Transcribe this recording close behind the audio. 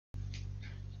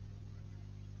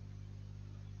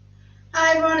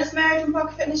Hi everyone, it's Mary from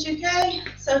Pocket Fitness UK.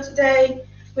 So today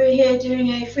we're here doing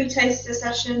a free taster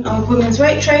session of women's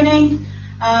weight training. Today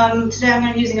I'm going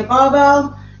to be using a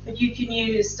barbell, but you can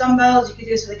use dumbbells, you can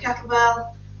do this with a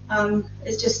kettlebell.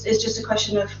 It's just a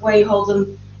question of where you hold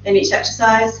them in each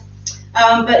exercise.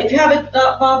 But if you have a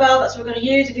barbell, that's what we're going to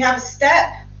use. If you have a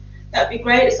step, that would be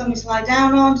great. It's something to lie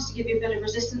down on, just to give you a bit of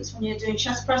resistance when you're doing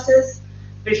chest presses.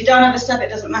 But if you don't have a step, it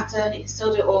doesn't matter. You can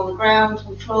still do it all on the ground,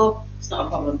 on the floor. It's not a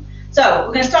problem. So we're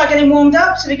going to start getting warmed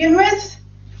up to begin with.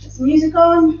 Get some music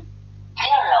on.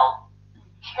 Hello.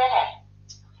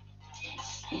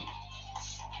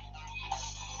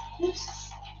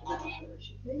 Oops.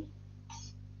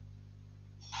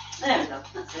 There we go.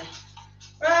 That's it.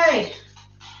 Right.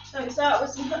 So we start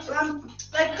with some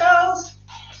leg curls.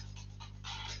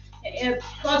 Get your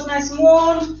quads nice and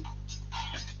warm.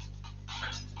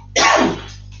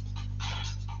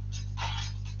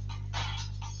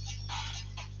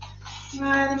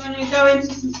 Right, then we're going to go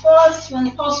into some squats. You want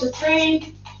to pulse for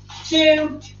 3,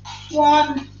 2,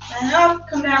 1, and up.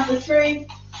 Come down for 3,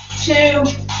 2,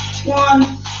 1,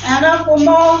 and up. One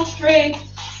more. 3,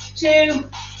 2,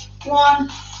 1,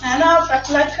 and up. Back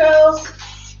to leg curls.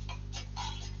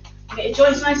 Get your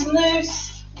joints nice and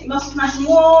loose. Get your muscles nice and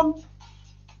warm.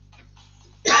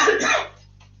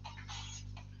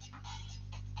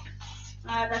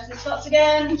 Alright, back to the squats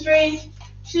again. 3,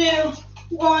 2,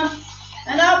 1,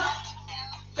 and up.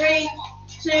 3,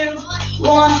 2,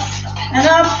 1, and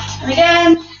up, and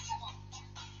again,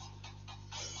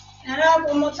 and up.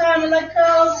 One more time with leg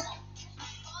curls.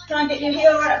 Try and get your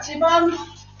heel right up to your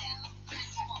bum.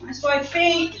 Nice wide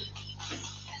feet.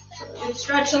 Good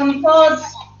stretch on your quads.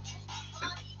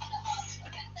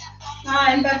 Alright,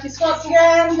 and back to your squats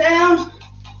again. Down,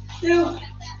 2,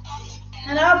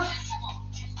 and up,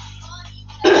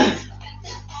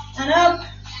 and up.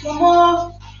 One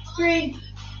more. 3.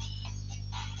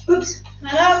 Oops,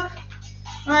 and up.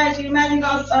 Alright, so you imagine you've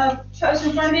got a post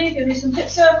in front of you, give me some hip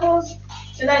circles,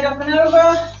 your leg up and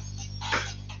over.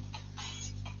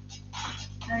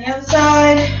 And the other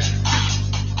side.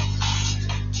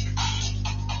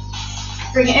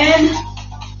 Bring it in.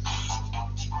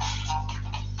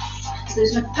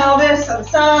 Loosen the pelvis, other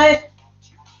side.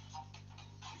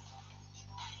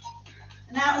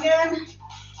 And out again.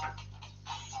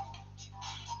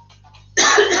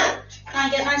 Try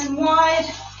and get nice and wide.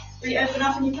 Really open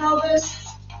up in your pelvis.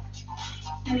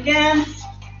 And again,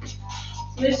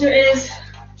 the looser it is,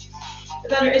 the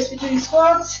better it is between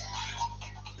squats.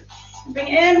 And bring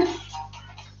it in.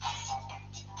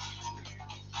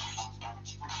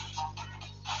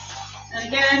 And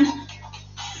again.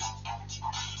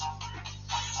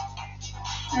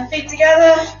 And feet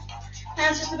together.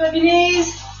 Hands just above your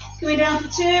knees. Coming down for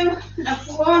 2 and up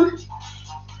for 1.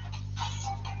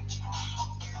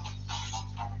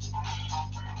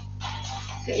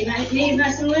 Get your knees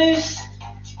nice and loose.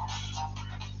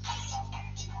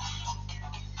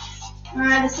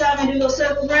 Alright, this time we do a little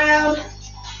circle round.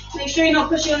 Make sure you're not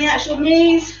pushing on the actual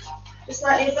knees, just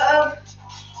slightly above.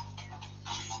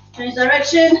 Change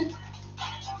direction.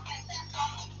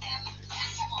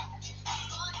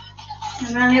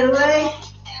 And around the other way.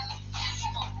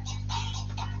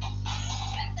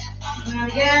 And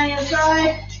around again, the other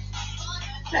side.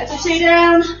 Back to 2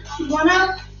 down, 1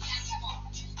 up.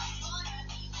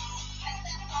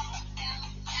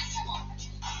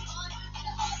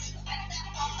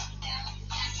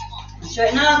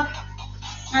 Straighten up.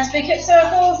 Nice big hip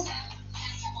circles.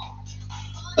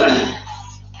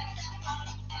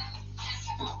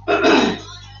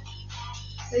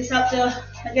 Loosen up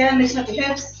loosen up your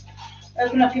hips.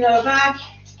 Open up your lower back.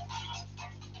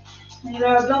 And your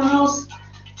lower abdominals.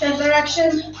 Change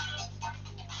direction.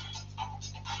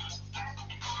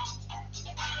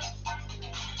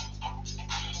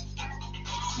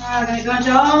 Now we're going to go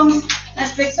into arms.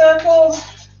 Nice big circles.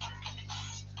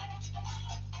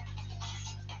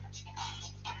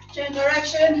 Change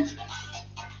direction.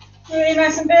 Really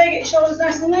nice and big. Get your shoulders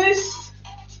nice and loose.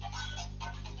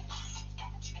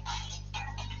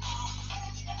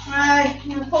 Alright,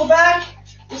 you're going to pull back.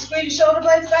 You squeeze your shoulder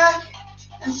blades back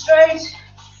and straight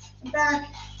and back.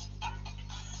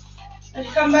 As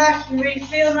you come back, you really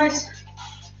feel a nice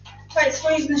tight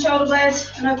squeeze in the shoulder blades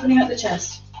and opening up the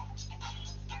chest.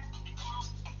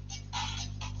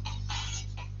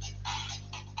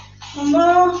 One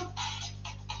more.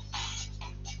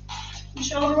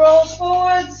 Shoulder rolls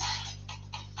forwards.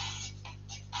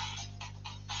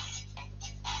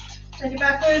 Take it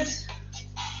backwards.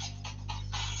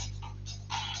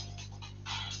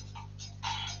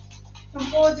 Come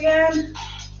forwards again.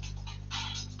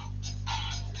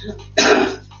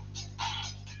 And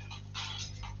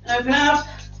open up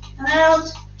and out,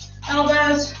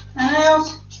 elbows and out.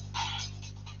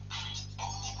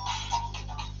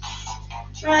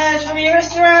 Right, move your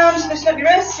wrists around, lift up your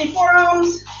wrists, your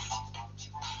forearms.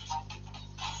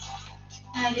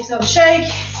 And give yourself a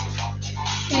shake.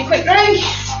 Get a quick drink.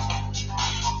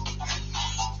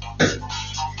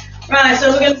 Right,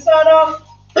 so we're going to start off,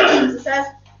 as I said,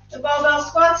 the barbell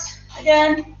squats.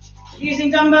 Again,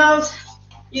 using dumbbells,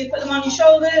 you put them on your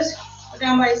shoulders, or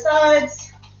down by your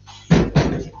sides.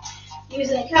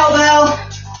 Using a cowbell,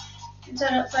 you can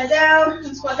turn it upside down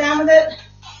and squat down with it.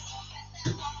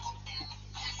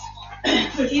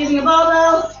 If you're using a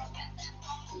barbell,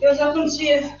 it goes up into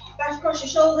your back across your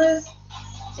shoulders,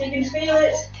 so you can feel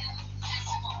it.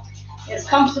 It's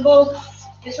comfortable.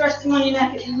 It's resting on your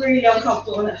neck. It's really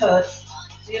uncomfortable and it hurts.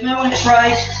 So you know when it's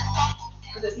right,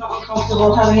 because it's not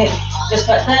uncomfortable having it just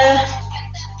like there.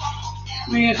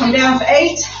 We're going to come down for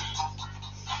 8,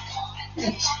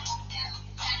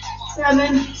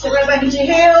 7, sit right back into your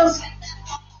heels.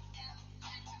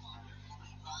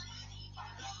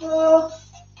 4,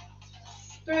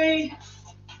 3,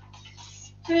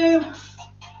 2,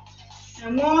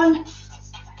 and 1.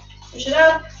 Push it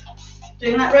up.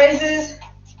 Doing lat raises.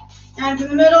 And from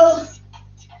the middle.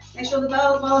 Make sure the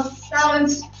bell is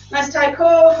balanced. Nice tight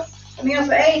core. Coming up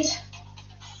for 8,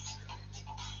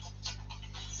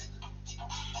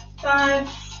 5,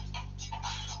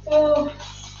 4,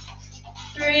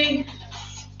 3,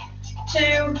 2,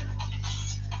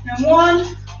 and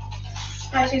 1.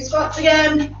 Back to your squats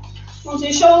again. Onto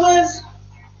your shoulders.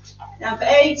 Down for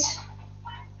 8,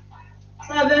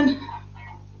 7,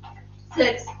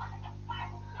 6,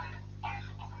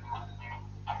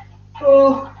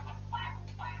 4,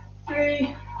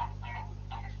 3,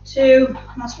 2,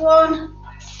 last 1.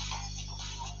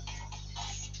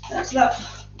 That's up.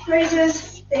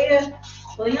 Raises, there,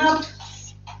 pulling up.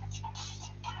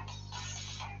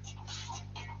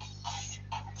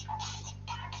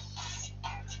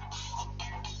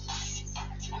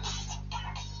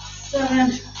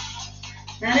 Seven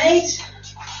and 8.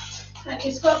 Back to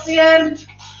your squats again.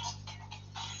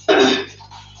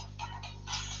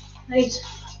 8,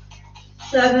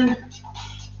 7,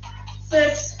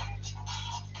 6,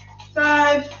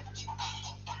 5,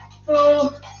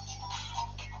 4,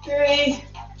 3,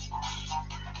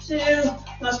 2,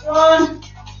 plus 1.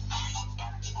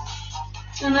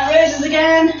 And that raises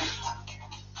again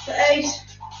for 8,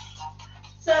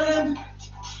 7,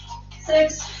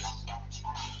 6,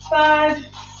 5,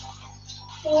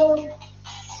 4,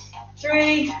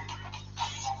 3,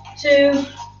 2,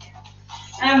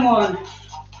 and 1.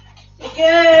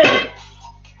 Good.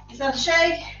 Yourself a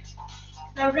shake.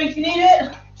 Have a drink if you need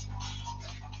it.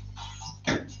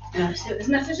 Now see what this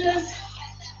message is.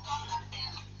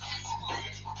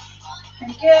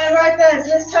 Good, right there. So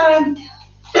this time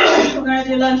we're going to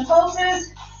do lunge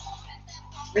pulses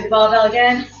with the barbell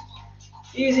again.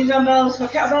 Using dumbbells for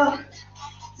kettlebell.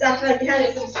 Exactly like you had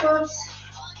it for the squats.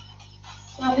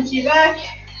 Up into your back.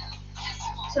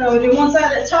 So we're doing one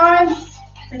side at a time.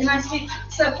 Take a nice deep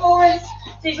step forward.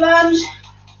 Deep lunge.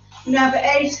 And down for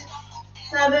 8,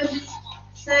 7,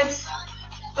 6,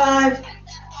 5,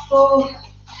 4,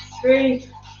 3,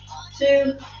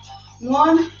 2,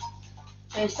 1.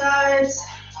 Change sides.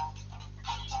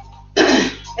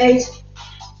 8,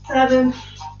 7,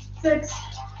 6,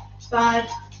 5,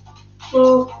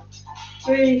 4,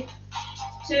 3,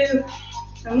 2,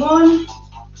 and 1.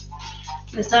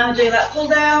 This time we're doing that pull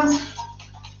downs.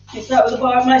 You start with the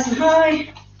bar nice and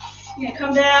high. You're going to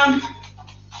come down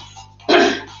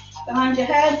behind your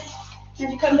head. As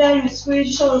you come down, you squeeze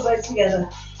your shoulder blades together.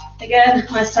 Again,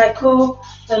 nice tight core.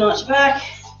 Don't arch your back.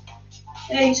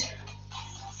 8,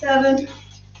 7,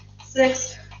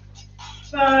 6,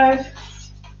 5,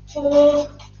 4,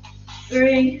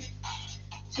 3,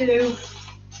 2,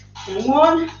 and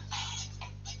 1.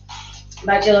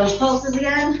 Back to your lunge pulses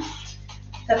again.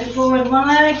 Stepping forward one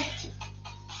leg.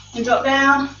 And drop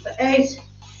down for 8,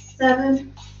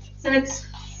 7, 6,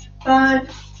 5,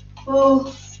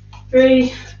 4,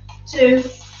 3, 2,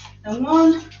 and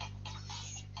 1.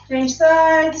 Change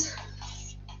sides.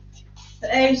 For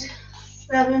 8,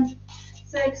 7,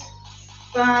 6,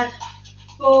 5,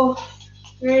 4,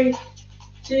 3,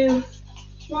 2,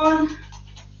 1.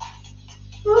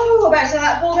 Woo, back to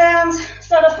that pull downs.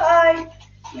 Start up high,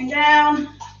 coming down.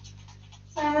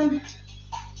 7,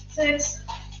 6,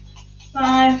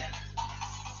 5,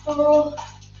 4,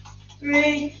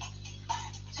 3,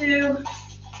 2,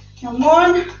 and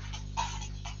 1.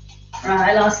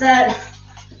 Right, last set.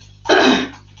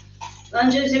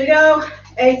 Lunges, here we go.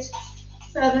 8,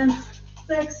 7,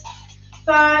 6,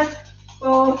 5,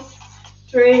 4,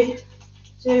 3,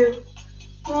 2,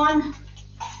 1.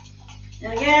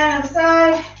 And again, other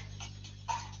side.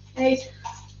 8,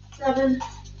 7,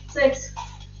 6,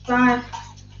 5,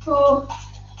 4,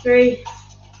 3,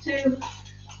 2,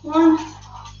 1.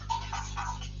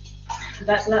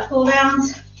 Back to that pull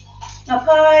downs. Up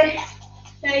high.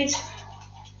 8,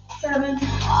 7,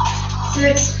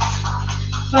 6,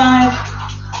 5,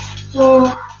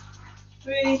 4,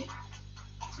 3,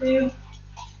 2,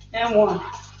 and 1.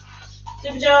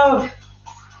 Super job.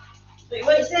 Put your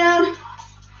weights down.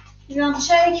 You're going to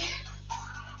shake.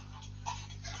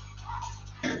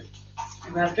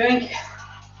 Grab a drink.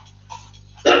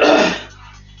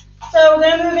 So we're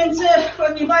going to move into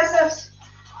working biceps,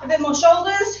 a bit more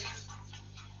shoulders.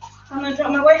 I'm going to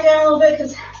drop my weight down a little bit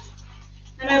because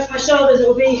I know for my shoulders it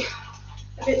will be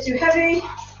a bit too heavy.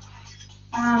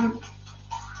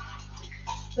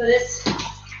 So it's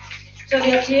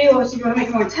totally up to you. Obviously, you want to make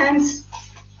it more intense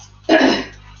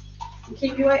and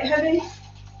keep your weight heavy.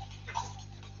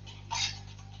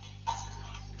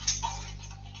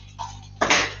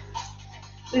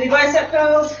 With your bicep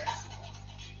curls,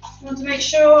 you want to make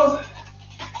sure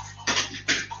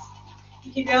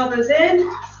you keep your elbows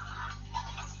in,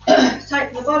 tight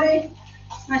to the body,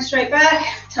 nice straight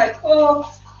back, tight core.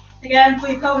 Again, pull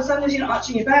your pelvis under so you're not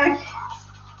arching your back.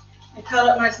 And curl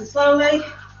up nice and slowly.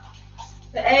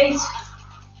 For 8,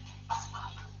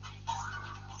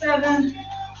 7,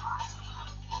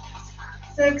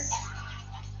 6,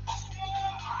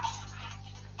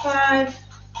 5,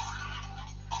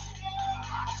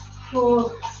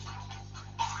 4,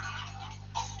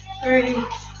 3,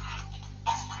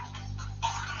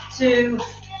 2,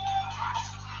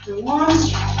 and 1.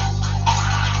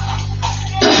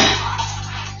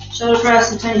 Shoulder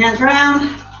press and turn your hands around.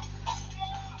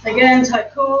 Again,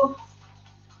 tight core.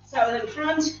 Start with it in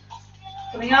front.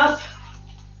 Coming up.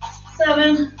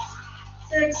 7,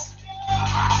 6,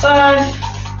 5,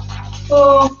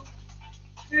 4,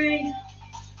 3,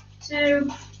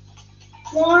 2,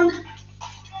 1.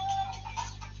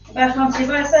 Back onto your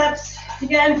biceps.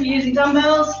 Again, if you're using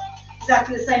dumbbells,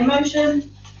 exactly the same motion.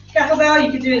 Kettlebell,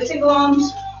 you could do it single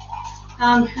arms.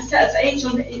 A set for each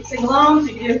on each single arm.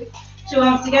 So you can do 2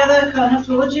 arms together, coming up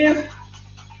towards you.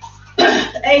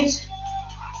 8,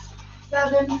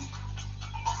 7,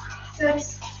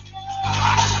 6,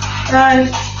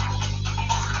 5,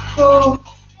 4,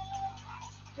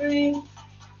 3,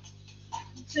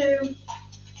 2,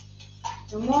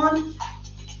 and 1.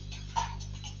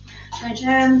 Change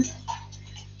hands.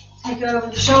 Take over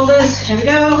the shoulders. Here we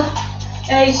go.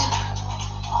 8,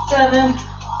 7,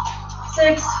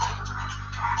 6,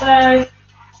 5,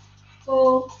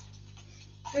 4,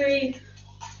 3,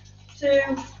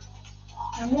 2,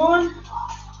 and 1.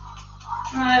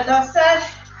 Alright, last set.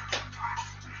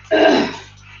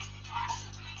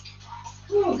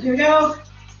 Here we go.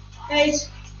 8,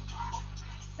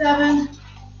 7,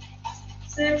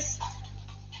 6,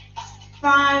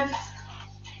 5,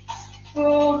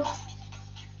 4,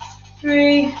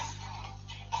 3,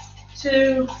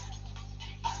 2,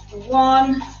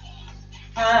 1.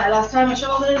 Alright, last time my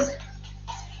shoulders.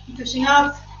 Pushing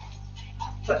up.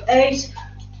 For 8,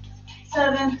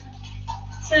 7,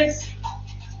 6,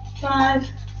 5,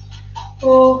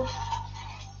 4,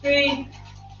 3,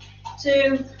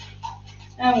 2,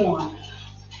 and 1.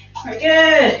 Very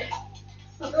good.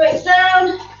 Put the weights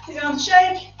down. You're going to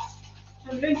shake.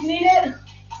 Have a drink if you need it.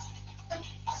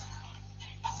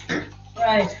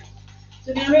 Right.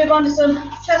 So we're going to move on to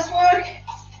some chest work.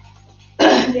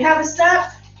 If you have a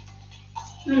step,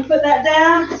 I'm going to put that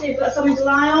down so you've got something to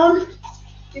lie on.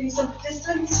 Give you some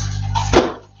distance.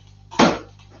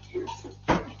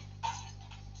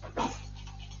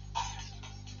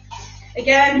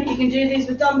 Again, you can do these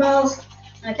with dumbbells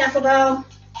and a kettlebell.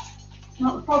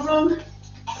 Not a problem.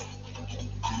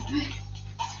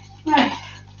 Right.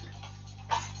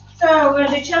 So we're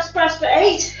going to do chest press for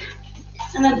 8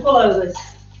 and then pullovers.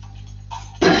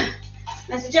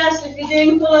 I suggest if you're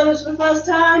doing pullovers for the first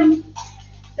time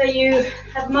that you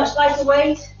have a much lighter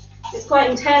weight. It's quite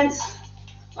intense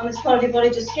on this part of your body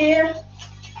just here,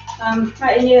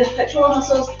 right in your pectoral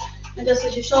muscles, and just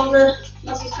as your shoulder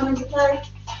muscles come into play.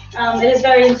 It is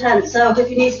very intense, so if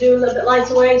you need to do a little bit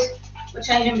lighter weight or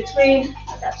change in between,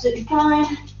 that's absolutely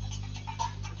fine.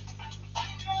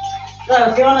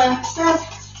 So if you're on a step,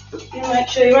 you want to make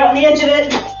sure you're right on the edge of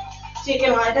it so you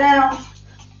can lie down.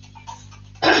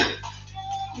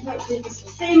 Hopefully you can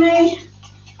still see me.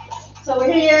 So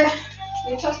we're here,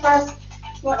 your chest press,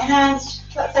 you want your hands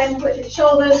that same width of your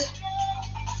shoulders.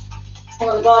 You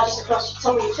want the bar just across the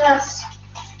top of your chest,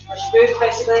 across your boot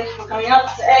basically. We're coming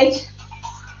up to 8,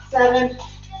 7,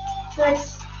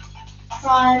 6,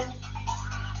 5,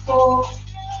 4,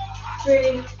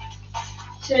 3,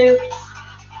 2,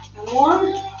 and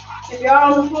 1. If you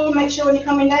are on the floor, make sure when you're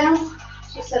coming down,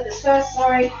 just said this first,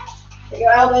 sorry, that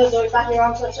your elbows or back of your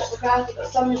arms touch the ground. You've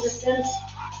got some resistance,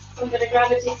 some bit of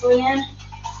gravity pulling in.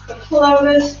 For the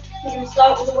pullovers, you're going to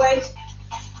start with the weight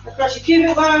across your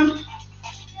pubic bone.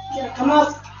 You're going to come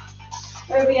up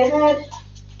over your head.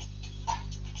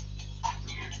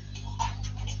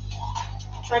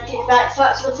 Try and keep your back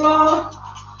flat to the floor.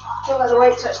 Don't let the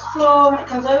weight touch the floor when it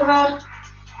comes over.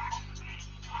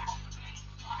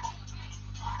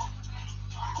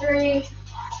 3,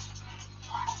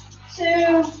 2,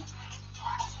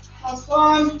 last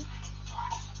 1.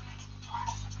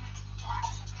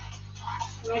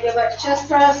 I'm going to go back to chest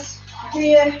press.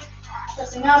 Here,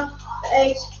 pressing up.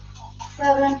 8,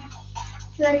 7,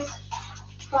 6,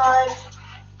 5,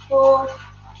 4,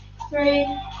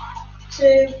 3,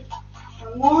 2,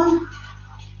 and 1.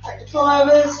 Back to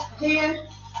pullovers. Here,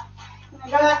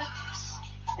 coming back.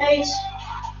 8,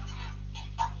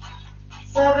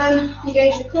 7,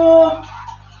 engage the core.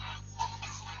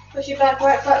 Push your back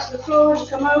right flat to the floor as you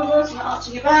come over, so not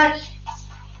arching your back.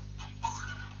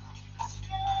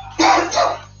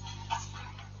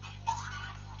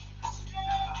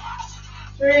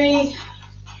 3,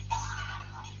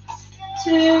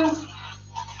 2,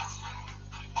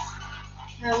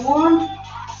 and 1.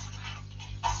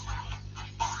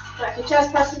 Back to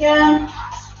chest press again.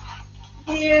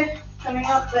 Here, coming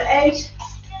up for 8,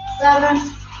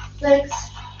 7, 6,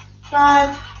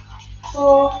 5,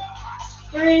 4,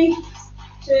 3,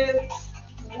 2, and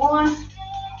 1. And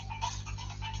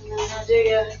then we're going to do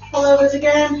your pullovers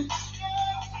again.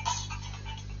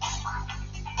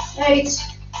 8,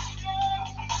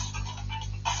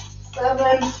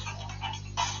 7,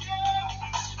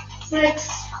 6,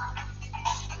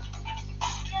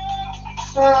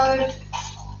 5,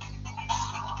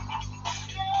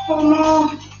 4 more.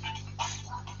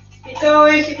 Keep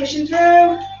going, keep pushing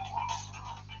through.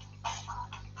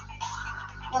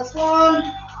 Last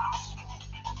 1.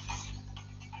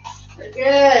 Very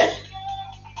good.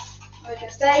 We can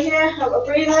stay here, have a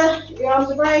breather, give your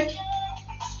arms a break.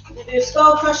 You do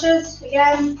skull crushes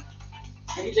again.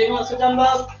 If you're doing lots of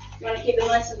dumbbells, you want to keep them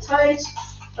nice and tight.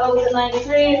 Elbows at 90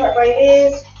 degrees, right by your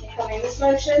ears. You're coming in this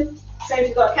motion. So if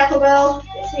you've got a kettlebell,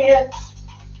 it's here.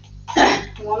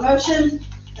 In one motion.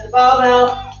 And the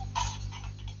barbell.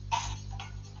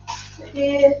 So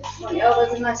here, you want your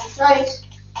elbows are nice and tight.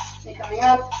 You're coming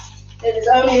up. It is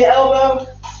only the elbow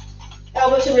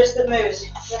to wrist that moves.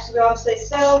 The rest of your arms stay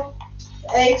still.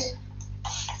 8,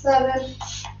 7,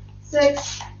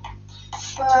 6,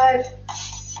 5,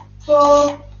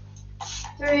 4,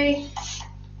 3,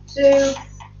 2,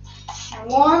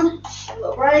 and 1. A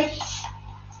little break.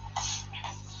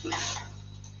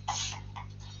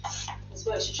 This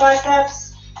works your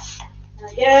triceps.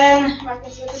 And again, back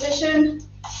into the position.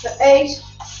 So 8,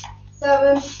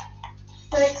 7,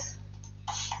 6,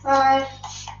 5,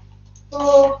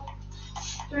 4,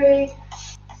 3,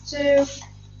 2, and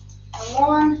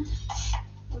 1.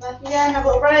 And back again, have a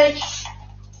little break.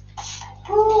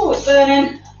 Ooh, it's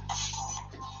burning.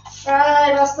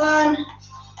 Right, last time.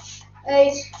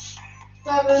 8,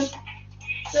 7,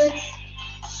 6,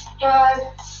 5,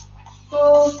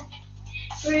 4,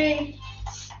 3,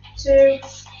 2,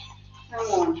 and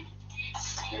 1.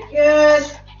 Very good.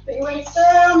 Put your weights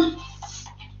down.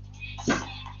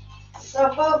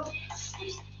 Yourself up.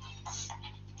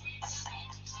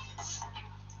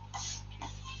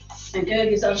 And good,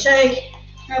 give yourself a shake.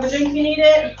 Grab a drink if you need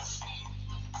it.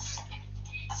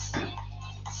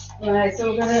 Alright, so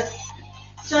we're going to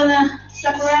turn the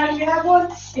step around if you have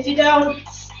one. If you don't,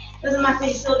 doesn't matter,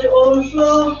 you still do it all on the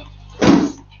floor.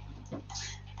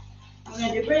 I'm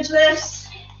going to do bridge lifts.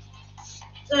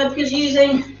 So because you're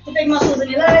using the big muscles in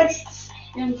your legs,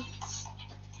 you can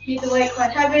keep the weight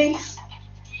quite heavy.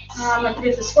 Like we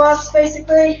do for squats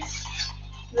basically.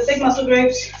 The big muscle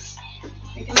groups,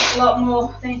 you can lift a lot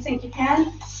more than you think you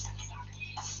can.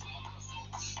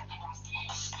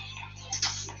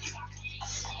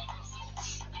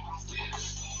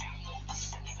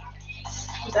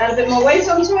 Just add a bit more weight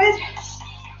onto it.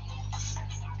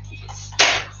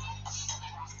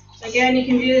 So again, you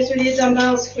can do this with your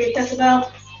dumbbells, with your kettlebell.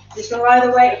 Just rely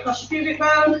the weight across your pubic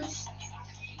bone.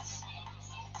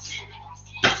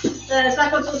 Then it's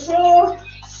back onto the floor.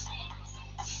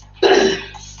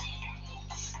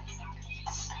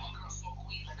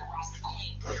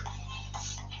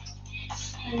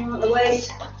 And you want the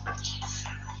weight,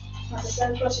 like I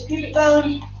said, across your pubic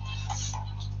bone.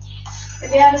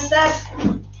 If you have a step,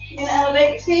 you're going to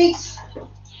elevate your feet. So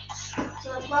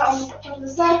it's flat on the top of the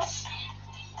step.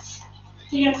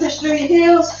 You're going to push through your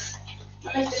heels.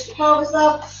 And lift just your pelvis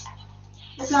up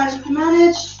as high as you can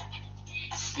manage.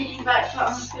 Keep your back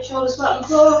flat on your shoulders flat on the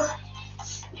floor.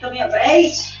 Coming up for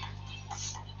 8,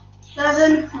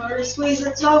 7, or really squeeze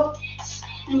at the top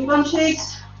in your bum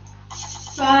cheeks.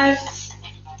 5,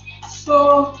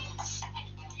 4,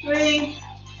 3,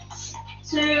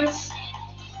 2,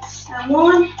 and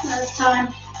 1. That's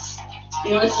time.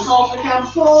 You lift and hold for count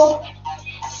 4.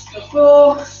 So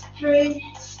 4,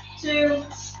 3, 2,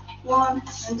 1,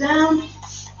 and down.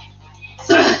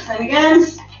 And again.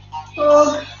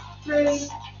 4, 3,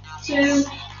 2,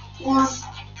 1,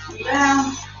 and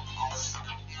down.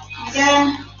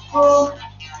 Again. 4,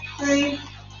 3,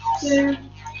 2,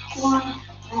 1,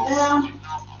 and down.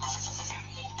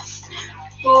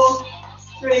 4,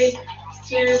 3,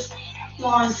 2,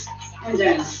 1, and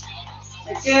down.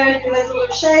 That's good. Give legs a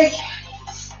little shake.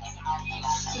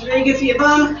 It's really good for your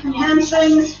bum and your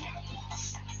hamstrings.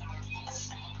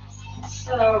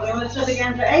 So we're going to lift up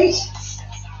again for 8.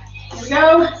 Here we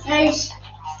go. 8,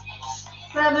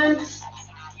 7,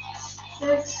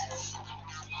 6,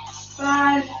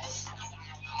 5,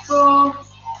 4,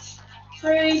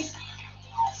 3,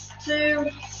 2,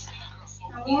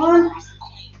 and 1.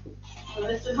 We'll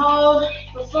lift and hold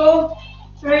for 4,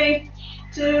 3,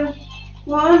 2,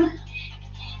 1.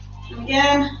 And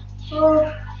again,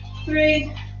 4,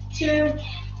 3, 2,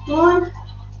 1.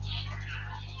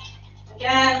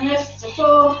 Again, lift for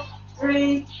 4,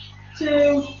 3,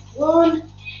 2,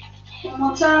 1. One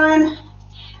more time.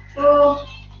 4,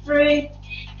 3,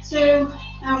 2,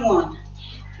 and 1.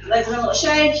 Legs in a little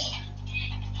shake.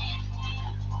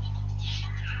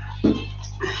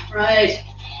 Right,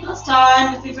 last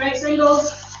time. 2 for 8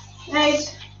 singles.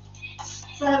 8,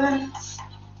 7,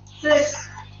 6,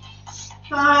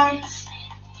 5,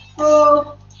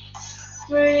 4,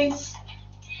 3,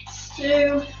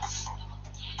 2,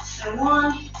 and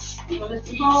 1. We'll lift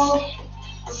and hold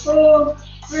for 4,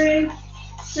 3,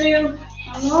 2,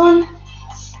 and 1.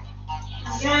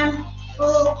 And again,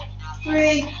 4,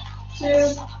 3,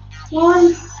 2,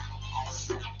 1.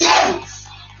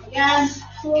 Again,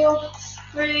 4,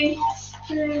 3,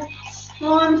 2,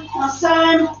 1. Last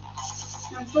time.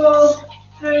 And 4,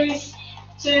 3,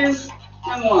 2,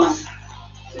 and 1.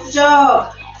 Good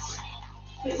job.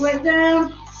 Put your weight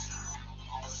down.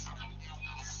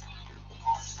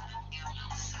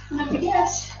 And don't forget.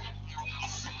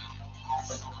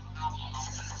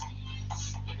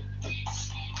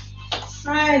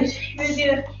 Right, you're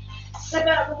going to step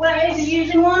out of the way if you're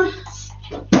using one.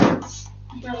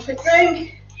 Grab a quick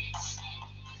drink.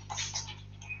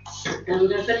 And we're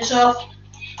going to finish off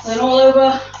with an all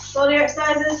over body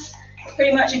exercises.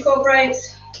 Pretty much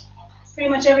incorporates pretty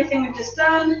much everything we've just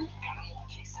done.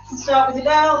 And start with the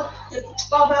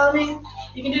barbell. I mean,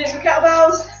 you can do this with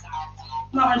kettlebells.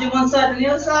 You might want to do one side and the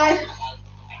other side. You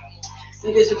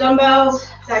can do this with dumbbells,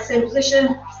 exact same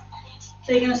position.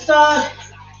 So you're going to start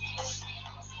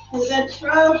with a bench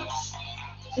row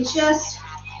to chest,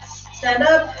 stand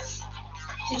up,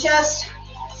 to chest,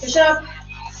 push up,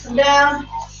 come down,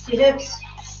 to your hips,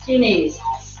 to your knees.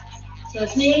 So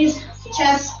it's knees to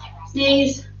chest,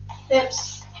 knees,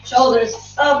 hips,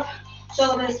 shoulders, up,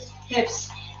 shoulders, hips,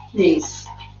 knees.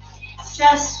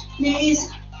 Chest,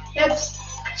 knees, hips,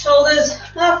 shoulders,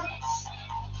 up,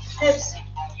 hips,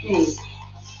 knees.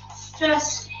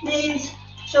 Chest, knees,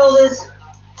 shoulders,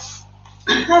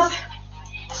 up,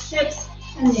 hips,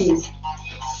 and knees.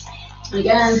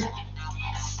 Again,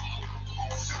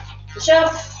 push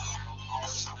up,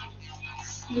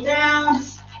 and down,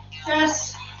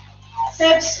 chest,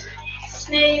 hips,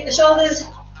 knees, shoulders,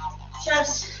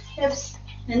 chest, hips,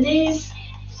 and knees.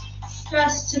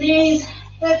 Chest to knees,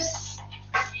 hips,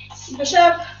 and push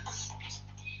up.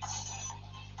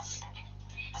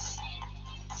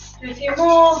 Do a few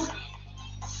more.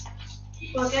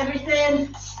 Work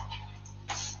everything.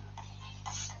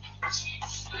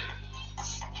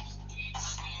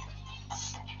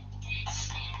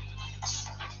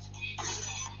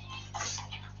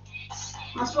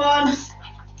 Last one.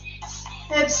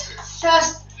 Hips,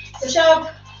 chest, push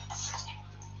up,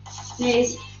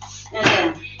 knees, and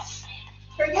down.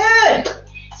 Very good.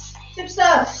 Good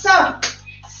stuff. So,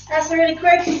 that's a really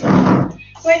quick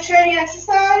weight training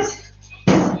exercise.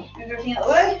 Move everything out of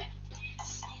the way.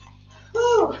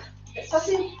 Whew, get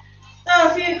fussy.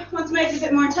 So, if you want to make it a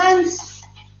bit more intense,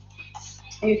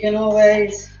 you can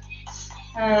always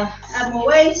add more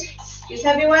weight, use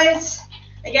heavy weights.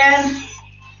 Again,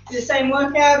 do the same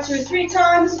workout 2 or 3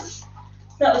 times.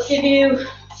 That will give you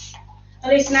at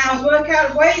least an hour's workout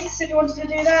of weights if you wanted to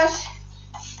do that.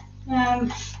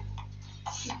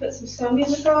 Just put some slow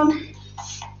music on.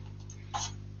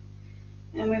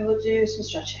 And we will do some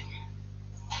stretching.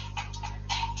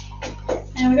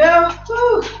 There we go.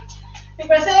 Woo. Big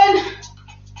breath in.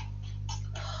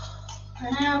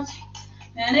 and out,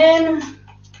 and in,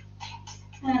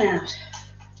 and out.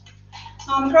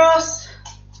 Arm across,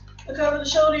 look over the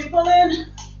shoulder you pull in,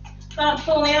 start to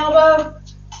pull on the elbow.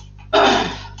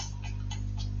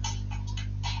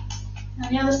 And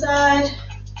the other side.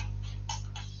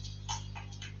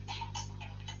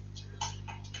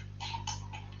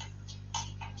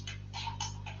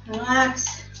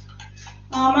 Relax,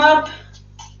 arm up,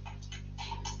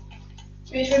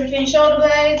 reach in between shoulder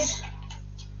blades.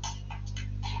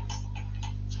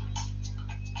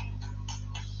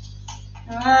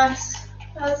 Relax,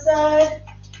 other side.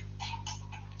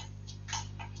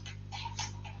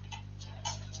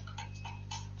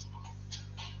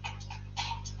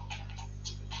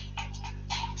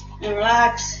 And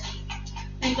relax.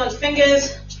 Then close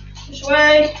fingers, push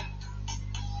away.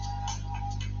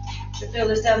 Should feel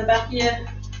this down the back of your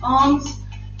arms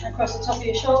and across the top of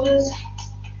your shoulders.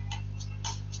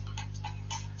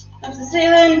 Up to the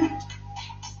ceiling.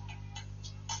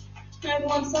 Over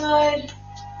one side.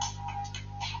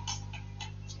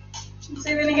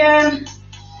 Ceiling again.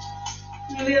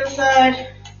 Over the other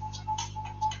side.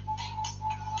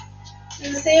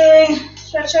 To the ceiling.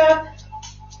 Stretch up.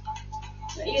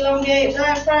 Elongate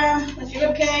diaphragm. Lift your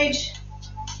rib cage.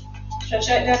 Stretch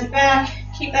out down the back.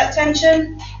 Keep that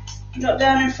tension. Drop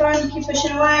down in front. Keep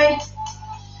pushing away.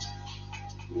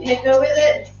 Your head go with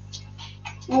it.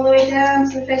 All the way down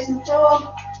to the facing the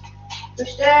floor.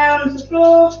 Push down to the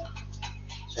floor.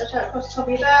 Stretch out across the top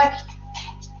of your back.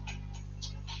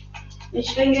 Reach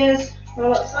your fingers.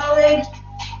 Roll up slowly.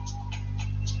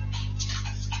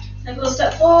 Take a little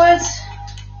step forwards.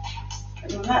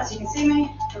 Put me on that so you can see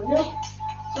me. There we go.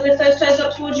 So lift those toes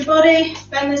up towards your body.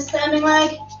 Bend this standing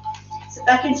leg. Sit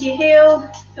back into your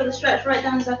heel. Feel the stretch right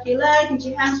down the back of your leg, into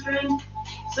your hamstring.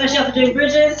 Especially after doing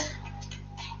bridges.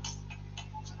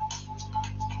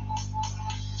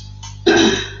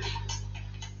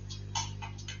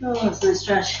 Oh, that's a nice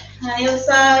stretch. And the other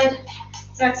side,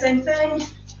 exact same thing.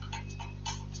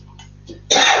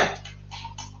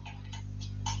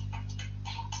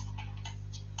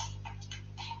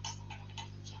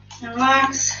 And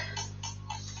relax.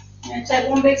 And take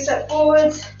one big step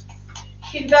forward.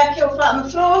 Keep your back heel flat on the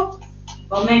floor.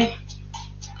 Follow me.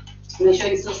 Make sure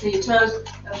you can still see your toes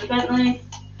over the bent knee.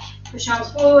 Push your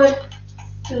arms forward.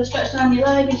 Feel the stretch down your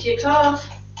leg into your calf.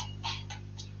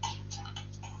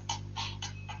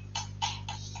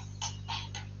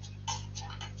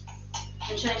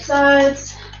 And change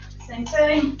sides. Same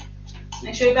thing.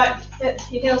 Make sure your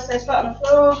heel stays flat on the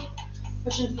floor.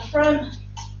 Push into the front.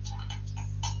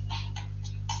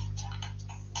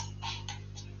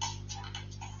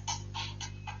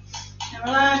 And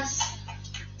relax.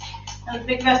 Another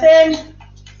big breath in.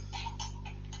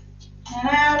 And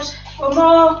out. One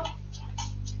more.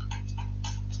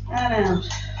 And out.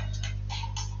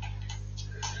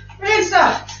 Brilliant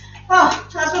stuff. Oh,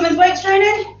 that's women's weights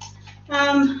training.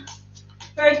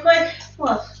 Very quick.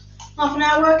 Well, half an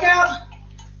hour workout.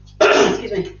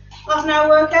 Excuse me. Half an hour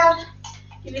workout.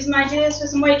 Give you some ideas for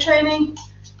some weight training.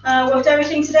 Worked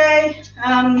everything today.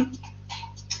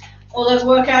 All over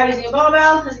workout using a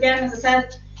barbell. As I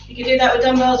said, you can do that with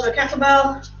dumbbells or a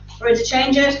kettlebell, or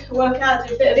interchange it. Work out,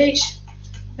 do a bit of each,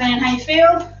 depending on how you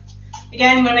feel.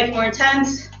 Again, you want to make it more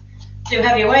intense. Do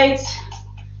heavier weights,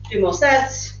 do more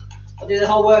sets, or do the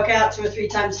whole workout 2 or 3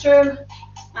 times through.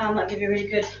 That'll give you a really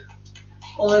good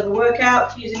all-over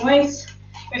workout using weights.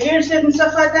 If you're interested in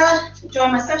stuff like that,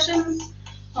 join my sessions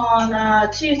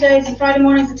on Tuesdays and Friday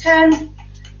mornings at 10.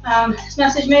 Just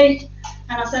message me,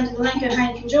 and I'll send you the link on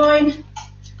how you can join.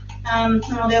 And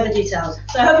all the other details.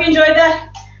 So I hope you enjoyed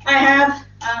that. I have.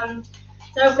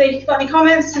 So hopefully if you've got any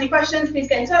comments, any questions, please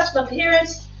get in touch. Love to hear it.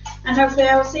 And hopefully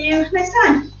I will see you next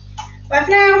time. Bye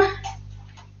for now.